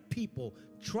every people,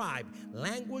 tribe,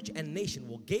 language, and nation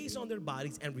will gaze on their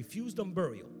bodies and refuse them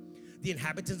burial. The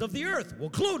inhabitants of the earth will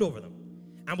gloat over them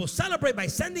and will celebrate by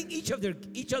sending each other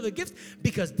gifts,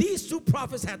 because these two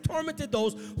prophets had tormented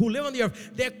those who live on the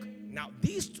earth. Now,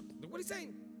 these two, what he's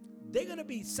saying, they're going to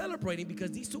be celebrating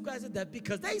because these two guys are dead,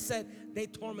 because they said they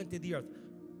tormented the earth.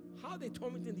 How are they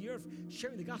tormenting the earth?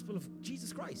 Sharing the gospel of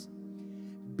Jesus Christ.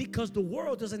 Because the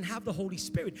world doesn't have the Holy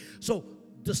Spirit. So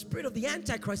the spirit of the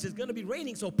Antichrist is going to be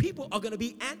reigning, so people are going to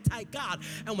be anti-God.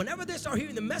 And whenever they start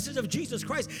hearing the message of Jesus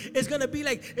Christ, it's going to be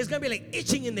like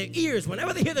itching in their ears.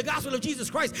 Whenever they hear the gospel of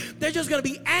Jesus Christ, they're just going to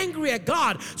be angry at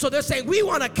God. So they're saying, we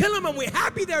want to kill them, and we're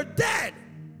happy they're dead.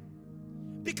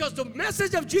 Because the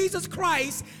message of Jesus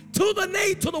Christ to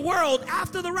the world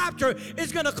after the rapture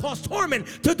is going to cause torment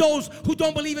to those who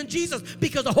don't believe in Jesus,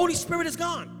 because the Holy Spirit is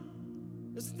gone.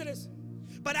 Listen to this.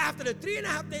 But after the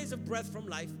 3.5 days of breath from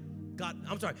life,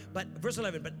 but verse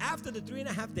 11, but after the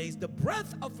 3.5 days, the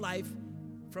breath of life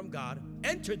from God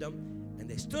entered them, and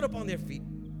they stood up on their feet,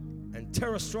 and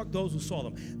terror struck those who saw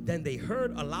them. Then they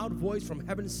heard a loud voice from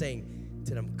heaven saying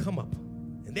to them, come up.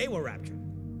 And they were raptured.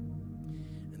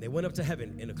 And they went up to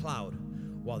heaven in a cloud,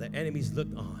 while their enemies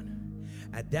looked on.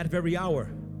 At that very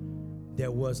hour,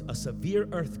 there was a severe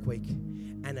earthquake,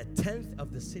 and 1/10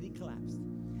 of the city collapsed.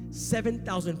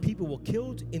 7,000 people were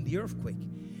killed in the earthquake,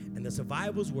 and the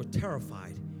survivors were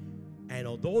terrified. And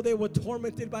although they were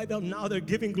tormented by them, now they're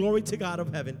giving glory to God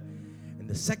of heaven. And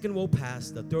the second woe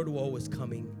passed, the third woe is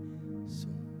coming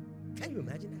soon. Can you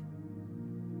imagine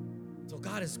that? So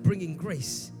God is bringing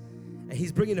grace, and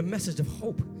He's bringing a message of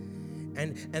hope.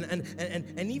 And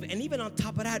even on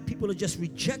top of that, people are just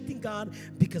rejecting God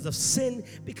because of sin,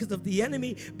 because of the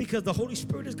enemy, because the Holy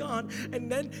Spirit is gone. And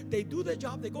then they do their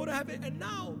job, they go to heaven, and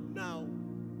now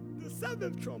the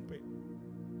seventh trumpet.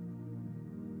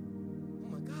 Oh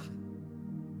my God!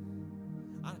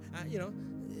 I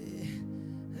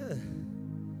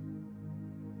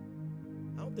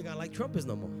don't think I like trumpets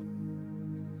no more.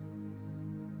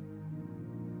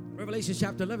 Revelation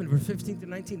chapter 11, verse 15 to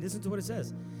 19. Listen to what it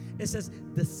says. It says,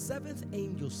 the seventh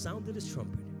angel sounded his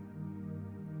trumpet,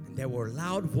 and there were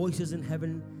loud voices in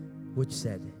heaven which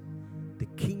said, the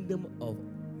kingdom of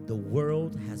the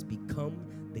world has become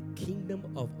the kingdom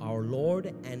of our Lord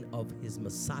and of his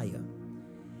Messiah,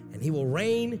 and he will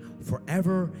reign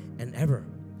forever and ever.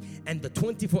 And the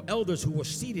 24 elders who were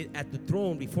seated at the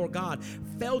throne before God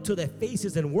fell to their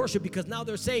faces in worship, because now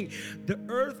they're saying, the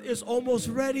earth is almost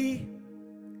ready.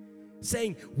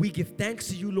 Saying, we give thanks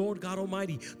to you, Lord God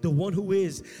Almighty, the one who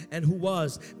is and who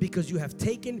was, because you have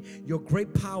taken your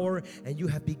great power and you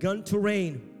have begun to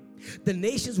reign. The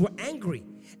nations were angry,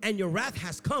 and your wrath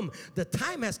has come. The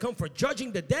time has come for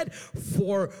judging the dead,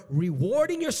 for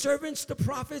rewarding your servants, the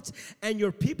prophets, and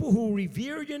your people who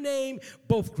revere your name,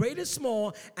 both great and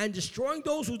small, and destroying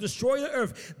those who destroy the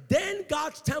earth. Then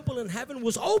God's temple in heaven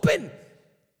was open,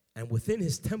 and within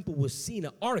his temple was seen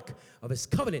an ark of his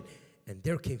covenant. And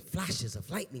there came flashes of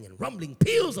lightning and rumbling,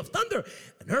 peals of thunder,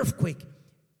 an earthquake,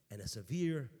 and a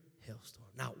severe hailstorm.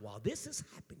 Now, while this is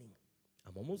happening,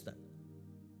 I'm almost done.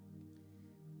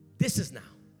 This is now.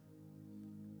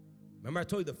 Remember I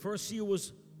told you the first seal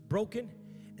was broken,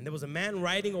 and there was a man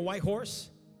riding a white horse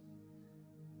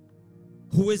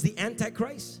who is the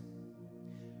Antichrist.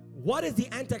 What is the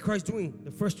Antichrist doing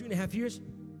the first 3.5 years?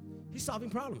 He's solving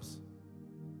problems.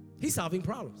 He's solving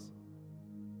problems.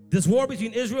 This war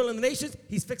between Israel and the nations,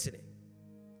 he's fixing it.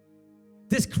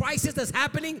 This crisis that's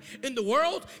happening in the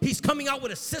world, he's coming out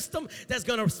with a system that's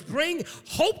going to bring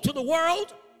hope to the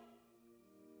world.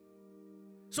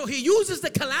 So he uses the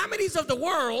calamities of the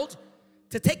world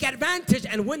to take advantage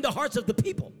and win the hearts of the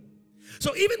people.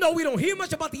 So even though we don't hear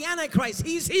much about the Antichrist,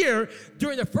 he's here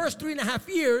during the first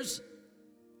 3.5 years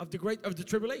of the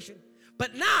tribulation.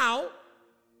 But now,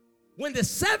 when the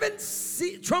seventh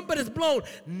trumpet is blown,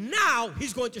 now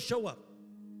he's going to show up.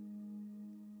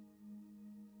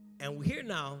 And we hear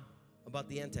now about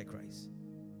the Antichrist.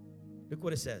 Look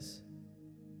what it says.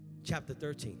 Chapter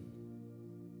 13.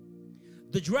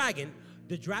 The dragon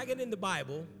in the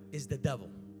Bible is the devil,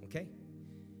 okay?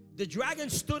 The dragon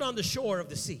stood on the shore of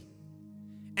the sea,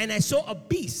 and I saw a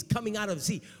beast coming out of the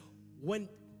sea.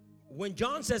 When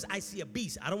John says, I see a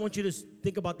beast, I don't want you to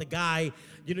think about the guy,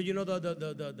 you know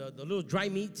the little dry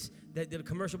meats, that did a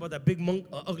commercial about that big monk,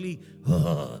 ugly,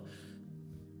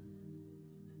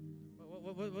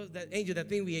 what was that angel, that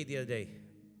thing we ate the other day?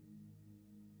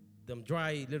 Them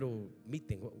dry little meat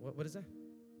thing. What is that?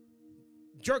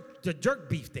 The jerk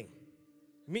beef thing.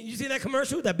 You see that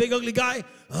commercial? That big ugly guy?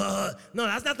 No,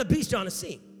 that's not the beast John is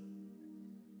seeing.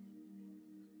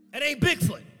 It ain't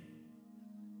Bigfoot.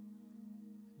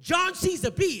 John sees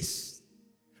the beast.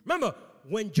 Remember,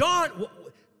 when John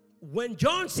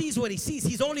sees what he sees,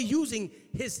 he's only using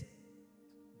his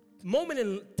moment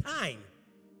in time.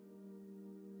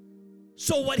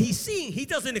 So what he's seeing, he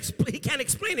can't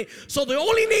explain it. So the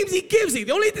only names he gives it,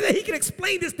 the only thing that he can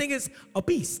explain this thing is a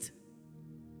beast.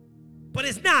 But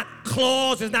it's not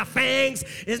claws, it's not fangs,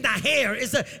 it's not hair.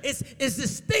 It's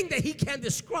this thing that he can't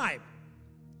describe.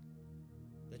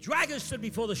 Dragon stood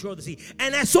before the shore of the sea,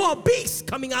 and I saw a beast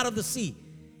coming out of the sea.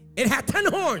 It had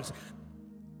 10 horns.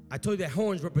 I told you that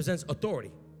horns represents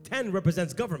authority. 10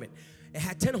 represents government. It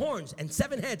had 10 horns and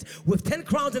 7 heads with 10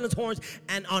 crowns in its horns,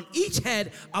 and on each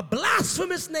head a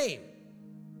blasphemous name.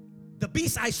 The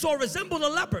beast I saw resembled a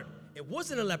leopard. It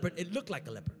wasn't a leopard, it looked like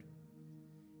a leopard.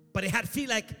 But it had feet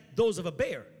like those of a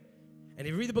bear. And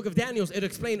if you read the book of Daniel, it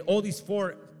explained all these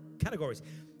 4 categories.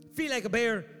 Feet like a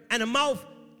bear, and a mouth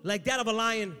like that of a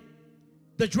lion.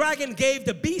 The dragon gave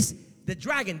the beast, the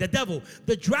dragon, the devil,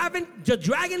 the dragon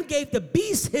gave the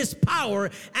beast his power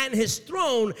and his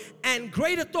throne and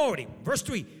great authority. Verse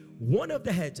 3, one of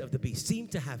the heads of the beast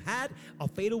seemed to have had a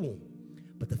fatal wound,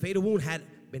 but the fatal wound had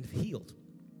been healed.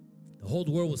 The whole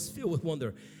world was filled with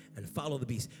wonder and followed the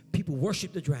beast. People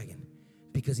worshiped the dragon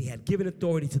because he had given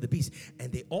authority to the beast,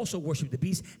 and they also worshiped the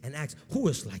beast and asked, who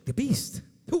is like the beast?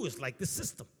 Who is like the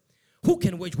system? Who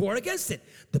can wage war against it?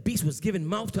 The beast was given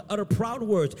mouth to utter proud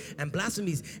words and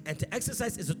blasphemies, and to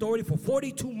exercise its authority for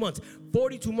 42 months.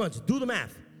 42 months. Do the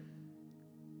math.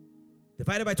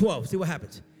 Divided by 12. See what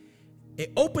happens.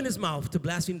 It opened his mouth to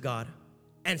blaspheme God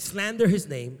and slander his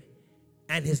name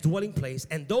and his dwelling place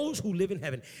and those who live in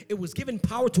heaven. It was given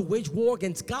power to wage war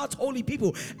against God's holy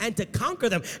people and to conquer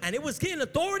them. And it was given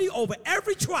authority over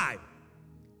every tribe,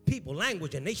 people,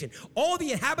 language, and nation. All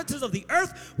the inhabitants of the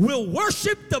earth will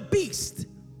worship the beast,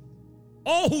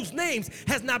 all whose names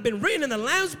has not been written in the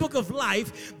Lamb's book of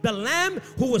life, the Lamb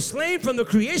who was slain from the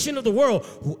creation of the world.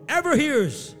 Whoever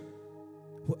has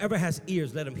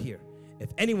ears, let him hear. If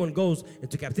anyone goes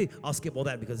into captivity, I'll skip all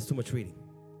that because it's too much reading.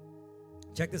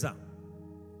 Check this out.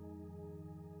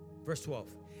 Verse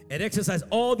 12. It exercised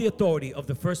all the authority of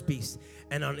the first beast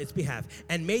and on its behalf,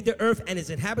 and made the earth and its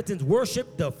inhabitants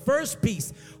worship the first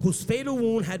beast whose fatal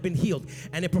wound had been healed.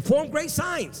 And it performed great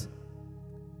signs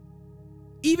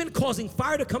even causing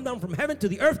fire to come down from heaven to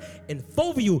the earth in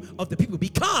full view of the people.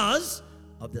 Because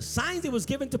of the signs it was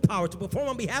given to power to perform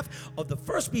on behalf of the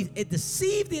first beast, it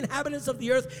deceived the inhabitants of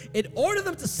the earth. It ordered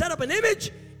them to set up an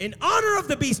image in honor of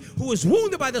the beast who was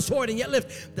wounded by the sword and yet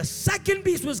lived. The second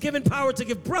beast was given power to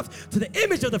give breath to the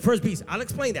image of the first beast. I'll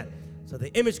explain that. So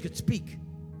the image could speak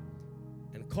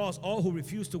and cause all who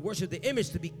refused to worship the image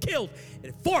to be killed.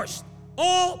 It forced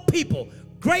all people,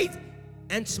 great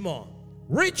and small,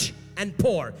 rich and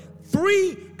poor,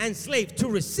 free and slave, to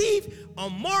receive a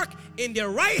mark in their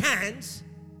right hands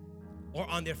or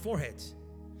on their foreheads,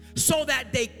 so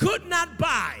that they could not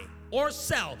buy or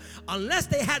sell unless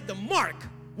they had the mark.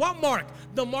 What mark?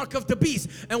 The mark of the beast.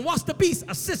 And what's the beast?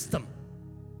 A system.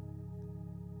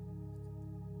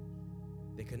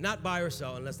 They could not buy or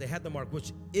sell unless they had the mark,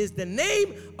 which is the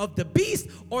name of the beast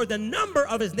or the number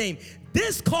of his name.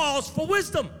 This calls for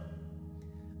wisdom.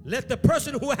 Let the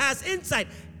person who has insight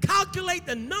calculate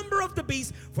the number of the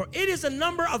beast, for it is the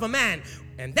number of a man,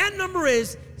 and that number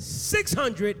is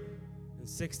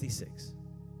 666.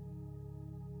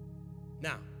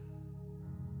 Now,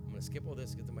 I'm going to skip all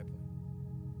this, get to my point.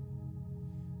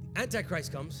 The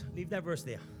Antichrist comes. Leave that verse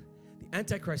there. The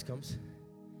Antichrist comes.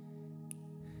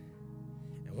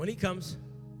 And when he comes,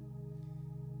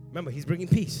 remember, he's bringing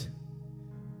peace.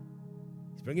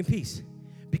 He's bringing peace.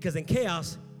 Because in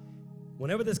chaos,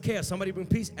 whenever there's chaos, somebody brings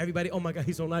peace, everybody, oh my God,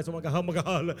 he's so nice, oh my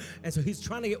God. And so he's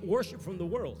trying to get worship from the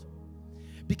world.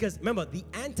 Because remember, the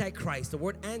Antichrist, the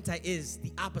word anti is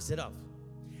the opposite of.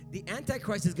 The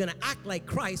Antichrist is going to act like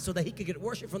Christ so that he can get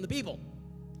worship from the people.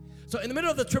 So in the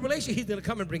middle of the tribulation, he's going to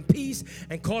come and bring peace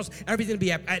and cause everything to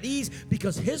be at ease,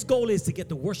 because his goal is to get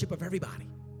the worship of everybody.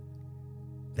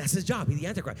 That's his job. He's the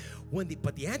Antichrist.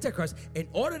 But the Antichrist, in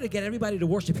order to get everybody to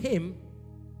worship him,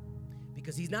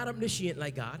 because he's not omniscient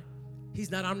like God, he's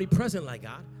not omnipresent like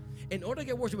God, in order to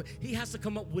get worship, he has to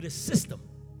come up with a system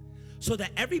so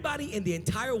that everybody in the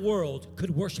entire world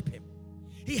could worship him.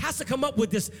 He has to come up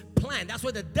with this plan. That's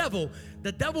why the devil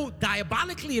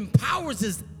diabolically empowers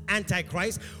his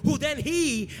Antichrist, who then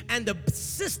he and the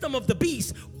system of the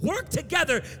beast work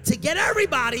together to get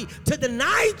everybody to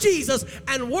deny Jesus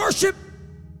and worship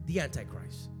the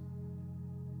Antichrist.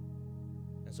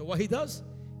 And so what he does,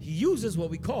 he uses what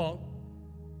we call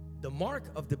the mark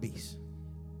of the beast.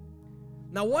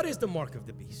 Now, what is the mark of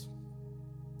the beast?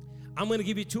 I'm going to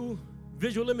give you two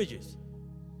visual images.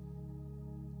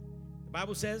 The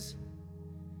Bible says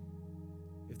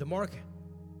if the mark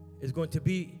is going to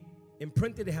be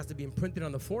imprinted, it has to be imprinted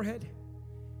on the forehead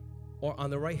or on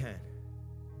the right hand.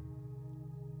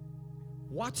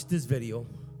 Watch this video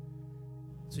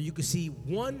so you can see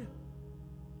one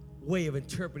way of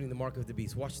interpreting the mark of the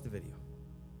beast. Watch the video.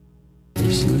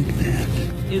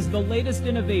 Is the latest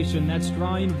innovation that's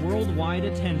drawing worldwide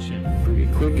attention. Pretty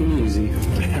quick and easy.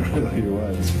 It really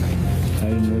was. I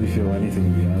didn't really feel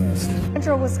anything, to be honest.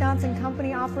 Central Wisconsin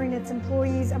company offering its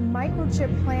employees a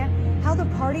microchip plant held a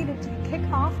party to kick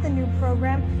off the new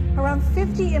program. Around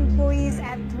 50 employees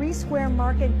at 3 Square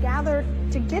Market gathered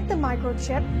to get the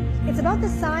microchip. It's about the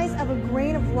size of a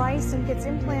grain of rice and gets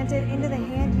implanted into the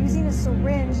hand using a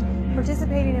syringe.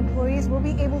 Participating employees will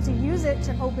be able to use it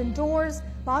to open doors,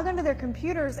 log onto their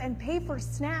computers, and pay for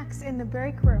snacks in the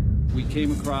break room. We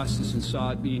came across this and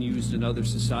saw it being used in other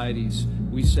societies.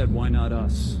 We said, why not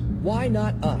us? Why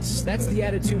not us? That's the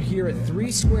attitude here at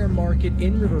 3 Square Market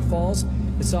in River Falls.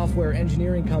 The software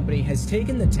engineering company has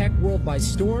taken the tech world by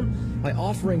storm by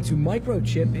offering to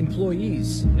microchip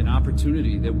employees An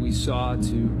opportunity that we saw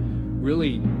to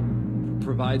really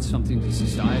provide something to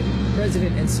society.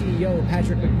 President and CEO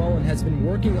Patrick McMullen has been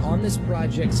working on this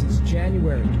project since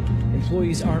January.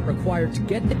 Employees aren't required to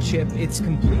get the chip. It's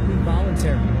completely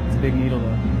voluntary. It's a big needle,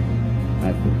 though.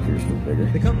 I think yours was bigger.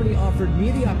 The company offered me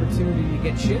the opportunity to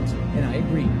get chipped, and I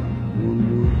agreed.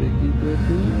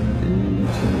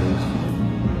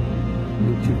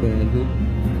 Not too bad,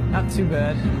 huh? Not too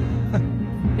bad.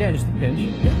 Yeah, just a pinch.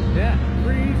 Yeah.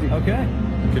 Pretty easy. Okay.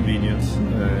 Convenience,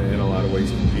 in a lot of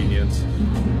ways convenience.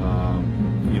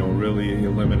 Really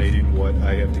eliminating what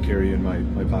I have to carry in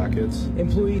my pockets.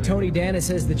 Employee Tony Dana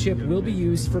says the chip will be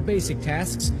used for basic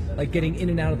tasks like getting in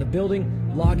and out of the building,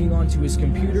 logging onto his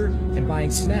computer, and buying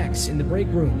snacks in the break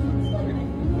room.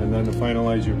 And then to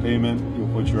finalize your payment, you'll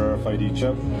put your RFID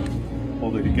chip,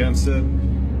 hold it against it.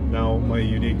 Now my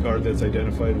unique card that's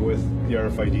identified with the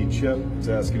RFID chip is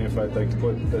asking if I'd like to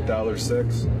put the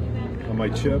 $6 on my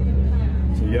chip.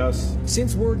 So yes.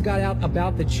 Since word got out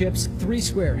about the chips, 3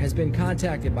 Square has been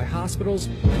contacted by hospitals,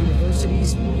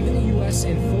 universities, even the U.S.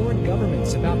 and foreign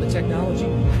governments about the technology.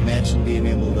 Imagine being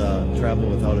able to travel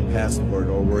without a passport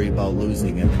or worry about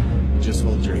losing it. just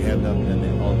hold your hand up and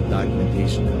then all the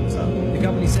documentation comes up. The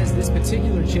company says this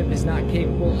particular chip is not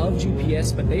capable of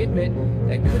GPS, but they admit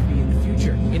that could be in the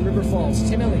future. In River Falls,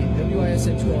 Tim Elliott,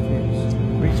 WISN 12 News.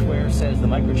 3 Square says the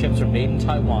microchips are made in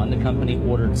Taiwan. The company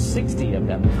ordered 60 of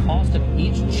them. The cost of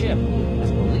each chip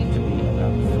is believed to be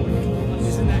about $3.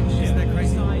 Isn't that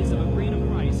crazy? The size of a grain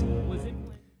of rice was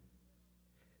implanted.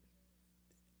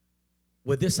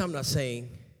 With this, I'm not saying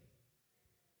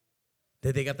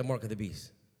that they got the mark of the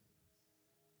beast.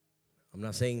 I'm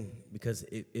not saying, because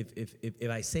if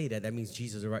I say that, that means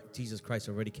Jesus Christ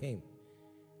already came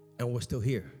and we're still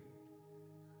here.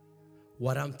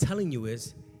 What I'm telling you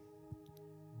is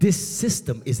this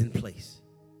system is in place.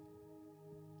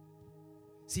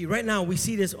 See, right now we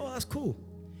see this, oh, that's cool.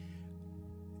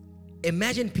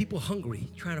 Imagine people hungry,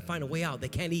 trying to find a way out. They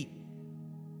can't eat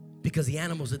because the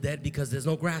animals are dead, because there's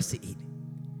no grass to eat.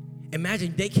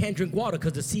 Imagine they can't drink water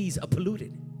because the seas are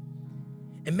polluted.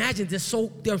 Imagine they're so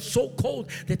cold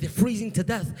that they're freezing to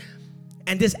death.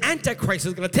 And this Antichrist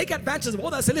is going to take advantage of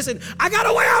all that and say, listen, I got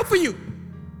a way out for you.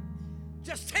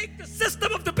 Just take the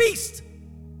system of the beast.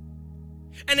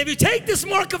 And if you take this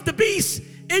mark of the beast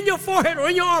in your forehead or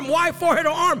in your arm, why forehead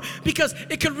or arm? Because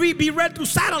it can be read through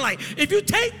satellite. If you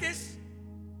take this,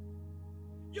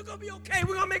 you're going to be okay.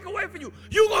 We're going to make a way for you.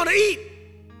 You're going to eat.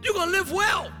 You're going to live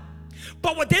well.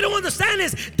 But what they don't understand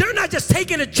is they're not just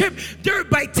taking a chip. They're,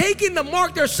 by taking the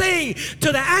mark, they're saying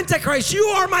to the Antichrist, you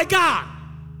are my God.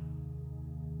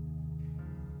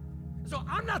 So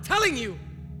I'm not telling you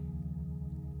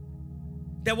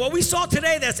that what we saw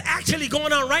today that's actually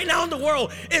going on right now in the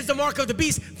world is the mark of the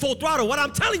beast full throttle. What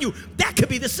I'm telling you, that could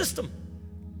be the system.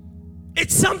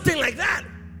 It's something like that.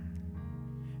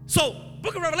 So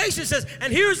Book of Revelation says,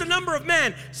 and here's the number of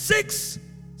man,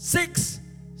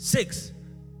 666.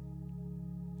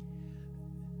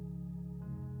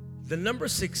 The number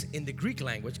 6 in the Greek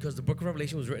language, because the book of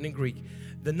Revelation was written in Greek,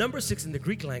 the number 6 in the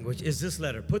Greek language is this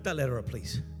letter. Put that letter up,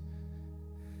 please.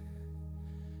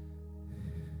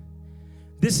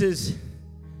 This is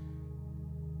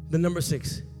the number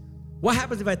 6. What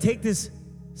happens if I take this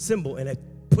symbol and I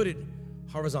put it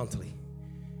horizontally?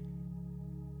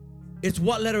 It's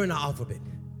what letter in the alphabet?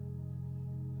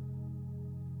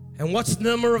 And what's the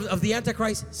number of the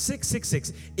Antichrist?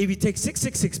 666. If you take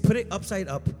 666, put it upside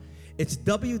up, it's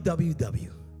www.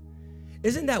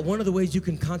 Isn't that one of the ways you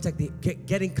can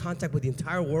get in contact with the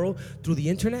entire world through the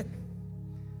internet?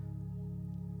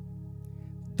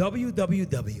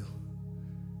 www.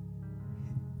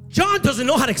 John doesn't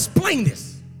know how to explain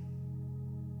this.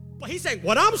 But he's saying,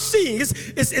 what I'm seeing is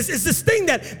this thing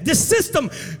that this system,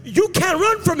 you can't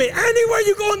run from it. Anywhere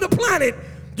you go on the planet,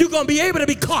 you're going to be able to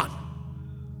be caught.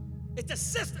 It's the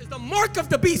system, it's the mark of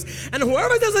the beast. And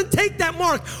whoever doesn't take that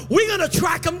mark, we're going to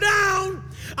track them down.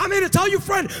 I'm here to tell you,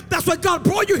 friend, that's why God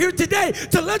brought you here today,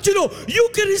 to let you know you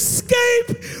can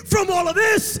escape from all of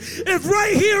this if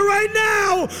right here, right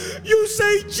now, you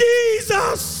say,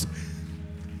 Jesus.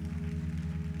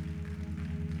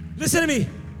 Listen to me.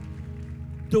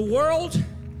 The world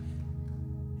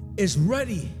is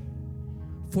ready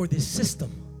for this system.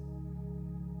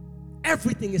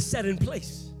 Everything is set in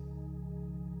place.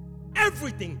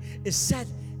 Everything is set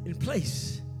in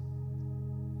place.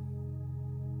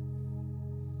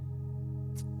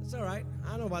 It's all right.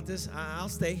 I know about this. I'll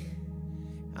stay.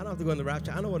 I don't have to go in the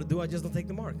rapture. I know what to do. I just don't take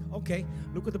the mark. Okay,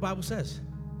 look what the Bible says.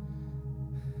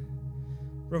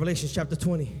 Revelation chapter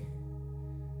 20.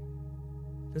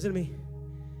 Listen to me.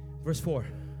 Verse 4.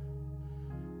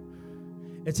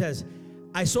 It says,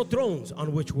 I saw thrones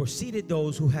on which were seated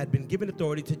those who had been given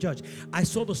authority to judge. I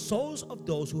saw the souls of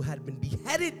those who had been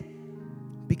beheaded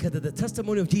because of the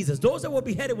testimony of Jesus. Those that were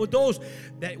beheaded were those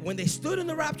that when they stood in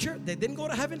the rapture, they didn't go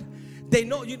to heaven. They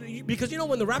know, because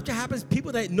when the rapture happens,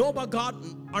 people that know about God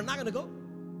are not going to go.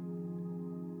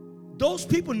 Those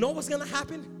people know what's going to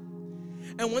happen.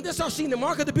 And when they start seeing the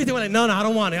mark of the beast, they're like, no, I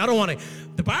don't want it. I don't want it.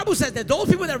 The Bible says that those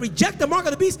people that reject the mark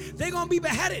of the beast, they're going to be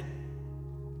beheaded.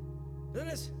 Look at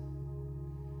this.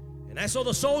 And I saw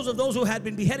the souls of those who had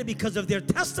been beheaded because of their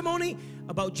testimony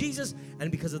about Jesus and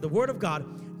because of the word of God.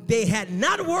 They had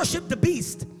not worshipped the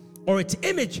beast or its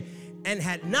image and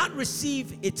had not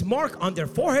received its mark on their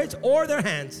foreheads or their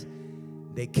hands.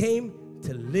 They came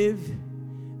to live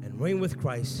and reign with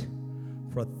Christ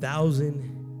for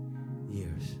 1,000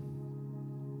 years.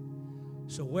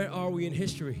 So where are we in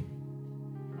history?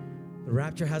 The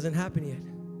rapture hasn't happened yet.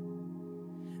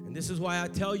 And this is why I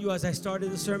tell you as I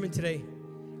started the sermon today,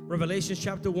 Revelation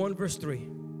chapter 1 verse 3.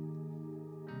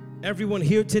 Everyone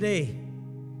here today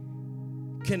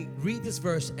can read this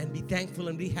verse and be thankful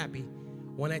and be happy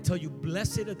when I tell you,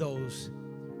 blessed are those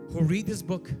who read this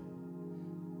book,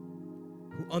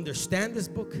 who understand this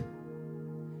book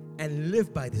and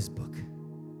live by this book.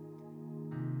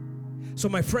 So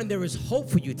my friend, there is hope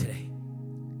for you today.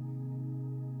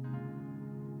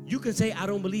 You can say, I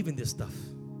don't believe in this stuff.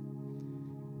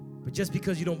 But just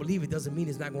because you don't believe it doesn't mean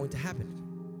it's not going to happen.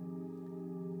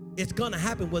 It's going to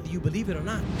happen whether you believe it or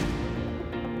not.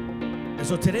 And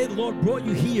so today the Lord brought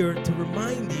you here to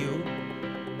remind you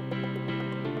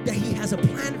that He has a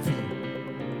plan for you.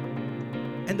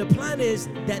 And the plan is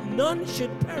that none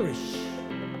should perish,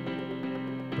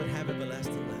 but have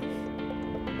everlasting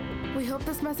life. We hope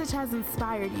this message has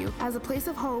inspired you. As a place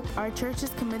of hope, our church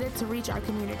is committed to reach our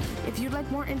community. If you'd like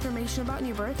more information about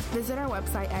New Birth, visit our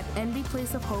website at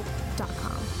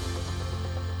nbplaceofhope.com.